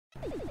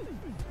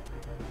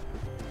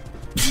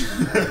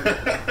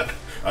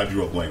I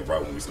drew a blank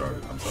right when we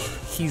started. I'm sorry.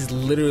 He's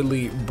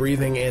literally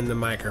breathing in the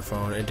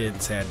microphone and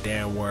didn't say a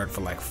damn word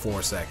for like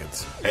 4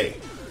 seconds. Hey.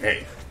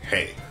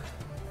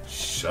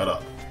 Shut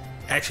up.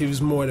 Actually, it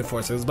was more than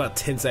 4 seconds. It was about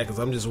 10 seconds.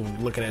 I'm just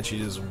looking at you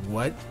just,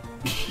 what?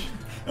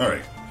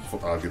 Alright,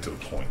 I'll get to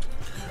the point.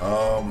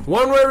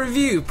 One-word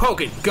review.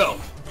 Pokken, go.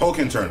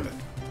 Pokken tournament.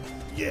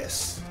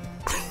 Yes.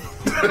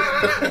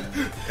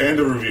 And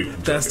a review.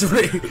 That's the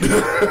way.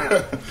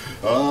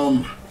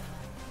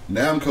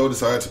 Namco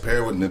decided to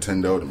pair with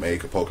Nintendo to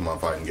make a Pokemon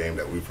fighting game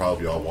that we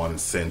probably all wanted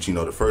since, you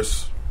know, the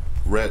first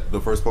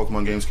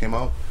Pokemon games came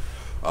out.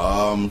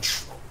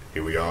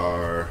 Here we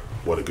are,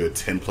 what, a good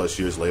 10 plus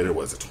years later.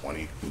 Was it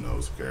 20? Who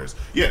knows? Who cares?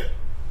 Yeah.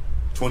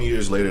 20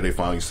 years later, they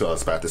finally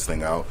spat this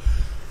thing out.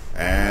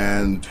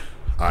 And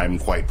I'm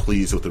quite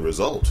pleased with the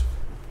result.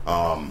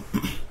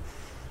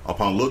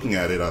 Upon looking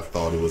at it, I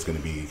thought it was going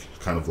to be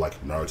kind of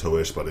like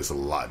Naruto-ish, but it's a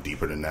lot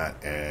deeper than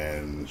that.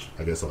 And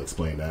I guess I'll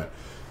explain that.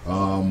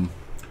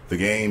 The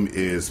game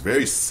is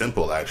very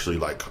simple, actually.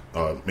 Like,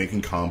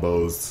 making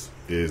combos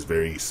is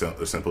very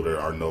simple. There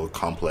are no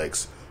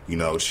complex, you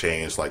know,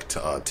 chains like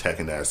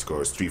Tekken-esque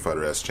or Street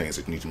Fighter-esque chains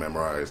that you need to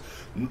memorize.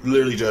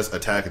 Literally just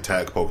attack,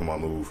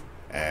 Pokemon move,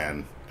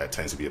 and that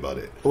tends to be about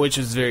it. Which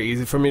is very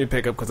easy for me to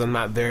pick up because I'm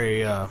not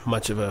very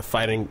much of a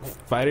fighting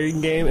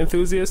game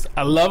enthusiast.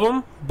 I love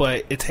them,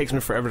 but it takes me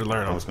forever to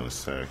learn them. I was going to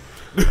say.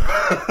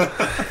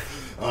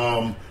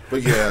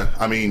 But yeah,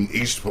 I mean,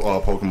 each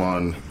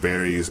Pokemon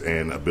varies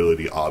in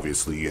ability.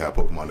 Obviously, you have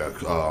Pokemon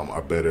that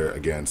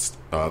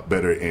are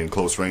better in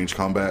close range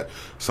combat.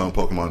 Some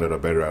Pokemon that are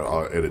better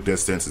at a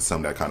distance, and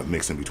some that kind of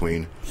mix in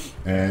between.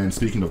 And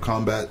speaking of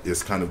combat,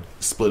 it's kind of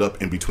split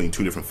up in between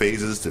two different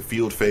phases. The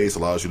field phase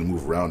allows you to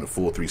move around in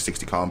full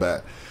 360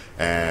 combat,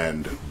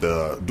 and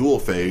the dual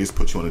phase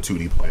puts you on a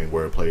 2D plane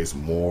where it plays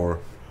more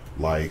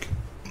like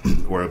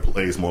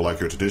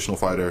your traditional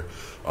fighter.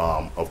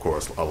 Of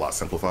course, a lot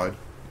simplified.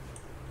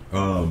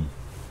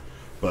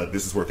 But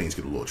this is where things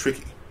get a little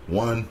tricky.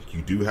 One,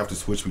 you do have to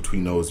switch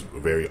between those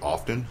very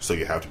often, so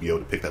you have to be able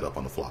to pick that up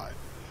on the fly.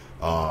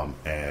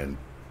 And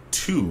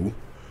two,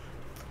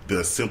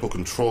 the simple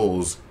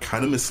controls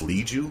kind of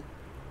mislead you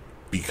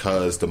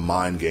because the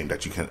mind game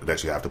that you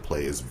have to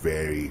play is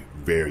very,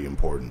 very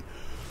important.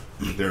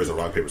 There is a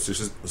rock paper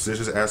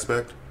scissors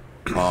aspect.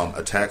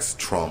 Attacks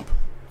trump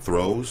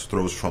throws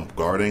trump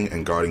guarding,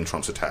 and guarding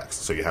trumps attacks.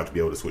 So you have to be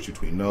able to switch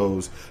between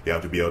those. You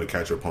have to be able to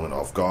catch your opponent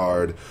off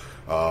guard.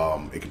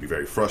 It can be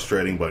very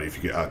frustrating, but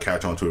if you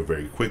catch onto it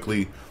very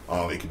quickly,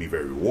 it can be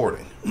very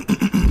rewarding.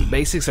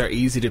 Basics are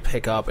easy to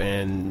pick up,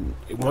 and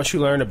once you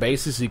learn the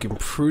basics, you can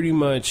pretty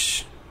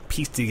much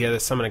piece together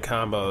some of the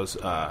combos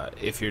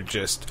if you're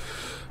just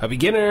a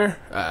beginner,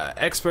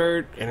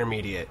 expert,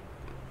 intermediate.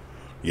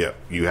 Yeah,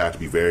 you have to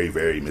be very,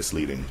 very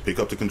misleading. Pick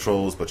up the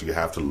controls, but you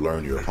have to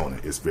learn your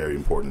opponent. It's very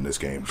important in this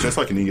game. Just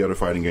like any other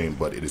fighting game,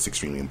 but it is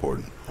extremely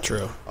important.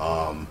 True.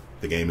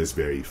 The game is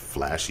very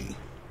flashy.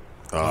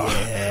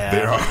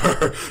 There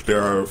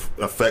are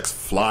effects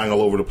flying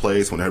all over the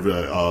place. Whenever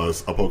a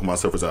Pokemon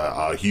suffers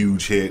a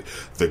huge hit,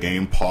 the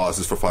game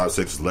pauses for 5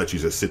 seconds to let you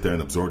just sit there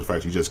and absorb the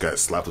fact you just got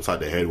slapped upside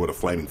the head with a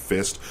flaming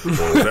fist or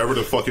whatever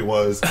the fuck it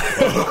was.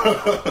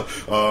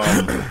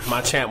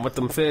 Machamp with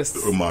them fists.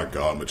 Oh my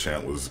god,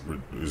 Machamp was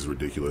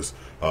ridiculous.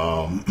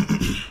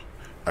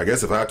 I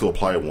guess if I had to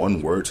apply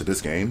one word to this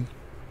game,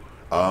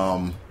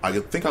 I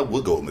think I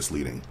would go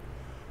misleading,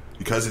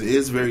 because it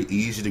is very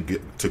easy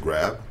to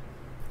grab,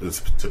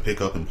 to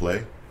pick up and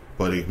play,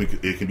 but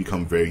it can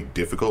become very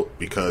difficult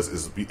because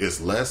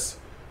it's less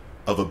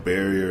of a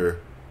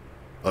barrier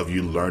of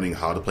you learning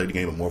how to play the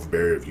game and more of a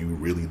barrier of you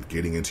really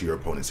getting into your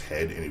opponent's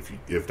head. And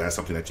if that's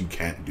something that you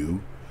can't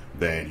do,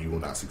 then you will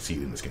not succeed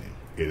in this game.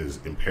 It is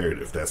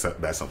imperative that's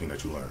something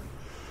that you learn.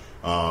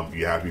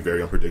 You have to be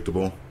very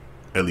unpredictable,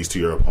 at least to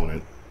your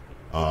opponent,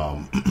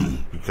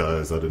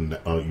 because other than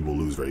that, you will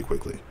lose very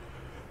quickly.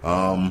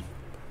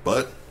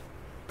 But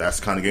that's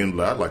the kind of game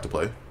that I'd like to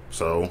play.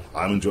 So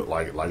I'm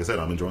like I said,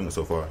 I'm enjoying it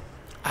so far.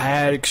 I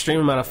had an extreme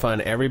amount of fun.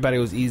 Everybody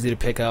was easy to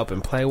pick up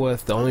and play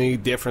with. The only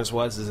difference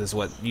is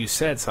what you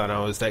said,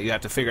 Sanon, is that you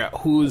have to figure out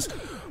who's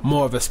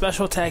more of a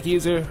special attack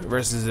user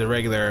versus a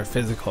regular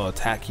physical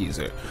attack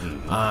user.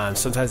 Mm-hmm.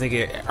 Sometimes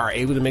they are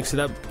able to mix it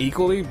up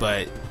equally,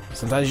 but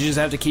sometimes you just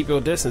have to keep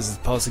your distance as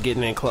opposed to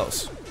getting in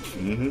close.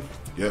 Mm-hmm.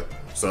 Yep.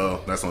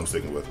 So that's what I'm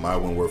sticking with. My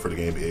one word for the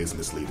game is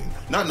misleading.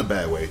 Not in a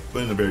bad way,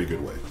 but in a very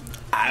good way.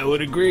 I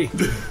would agree.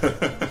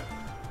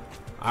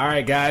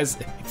 Alright guys,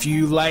 if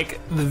you like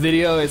the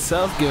video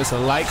itself, give us a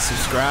like,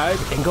 subscribe,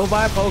 and go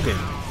buy Pokken.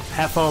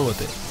 Have fun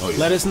with it. Oh, yeah.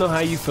 Let us know how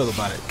you feel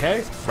about it,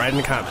 okay? Write in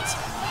the comments.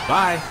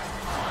 Bye.